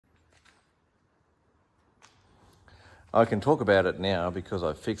I can talk about it now because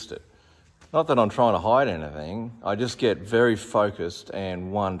I've fixed it. Not that I'm trying to hide anything, I just get very focused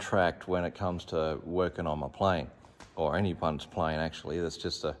and one-tracked when it comes to working on my plane, or anyone's plane actually. That's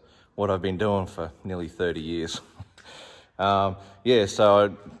just what I've been doing for nearly 30 years. Yeah,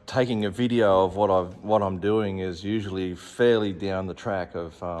 so taking a video of what I'm doing is usually fairly down the track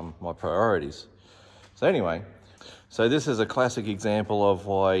of my priorities. So anyway, so this is a classic example of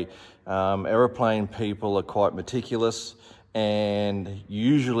why aeroplane people are quite meticulous and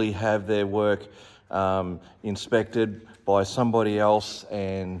usually have their work inspected by somebody else,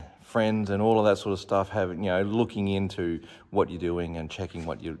 and friends and all of that sort of stuff, having, looking into what you're doing and checking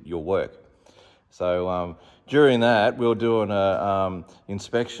what your work. So during that, we were doing an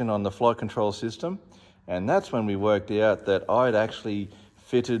inspection on the flight control system, and that's when we worked out that I'd actually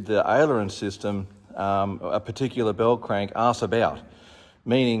fitted the aileron system, a particular bell crank, arse about,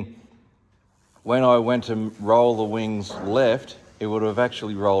 meaning when I went to roll the wings left, it would have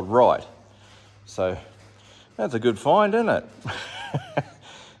actually rolled right. So that's a good find, isn't it?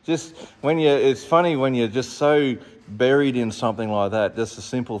 It's funny when you're just so buried in something like that, just the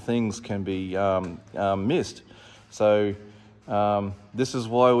simple things can be missed. So this is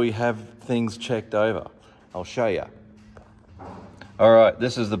why we have things checked over. I'll show you. All right,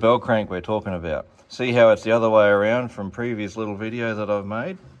 this is the bell crank we're talking about. See how it's the other way around from previous little videos that I've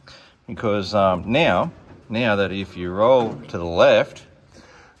made? Because now that if you roll to the left,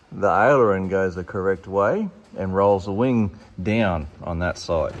 the aileron goes the correct way and rolls the wing down on that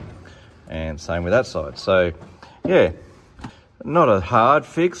side. And same with that side. So yeah, not a hard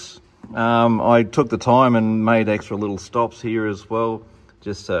fix. I took the time and made extra little stops here as well,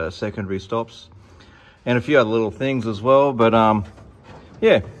 just secondary stops, and a few other little things as well. But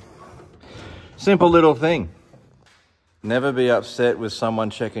yeah, simple little thing. Never be upset with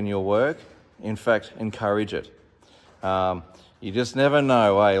someone checking your work. In fact, encourage it. You just never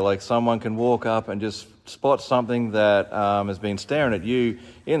know, eh? Like someone can walk up and just spot something that has been staring at you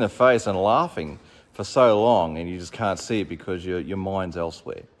in the face and laughing for so long, and you just can't see it because your mind's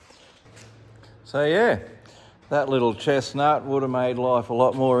elsewhere. So yeah, that little chestnut would have made life a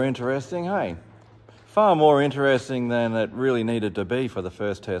lot more interesting, hey? Far more interesting than it really needed to be for the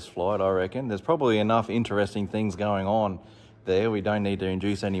first test flight, I reckon. There's probably enough interesting things going on there. We don't need to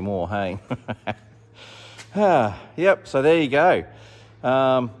induce any more, hey? Yep, so there you go.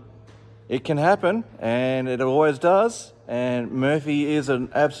 It can happen, and it always does. And Murphy is an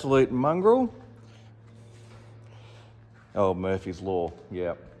absolute mongrel. Oh, Murphy's Law,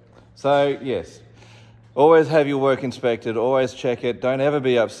 yeah. So, yes. Always have your work inspected, always check it. Don't ever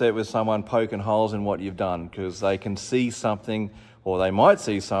be upset with someone poking holes in what you've done, because they can see something, or they might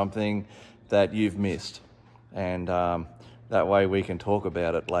see something that you've missed. And that way we can talk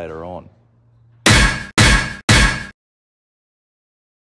about it later on.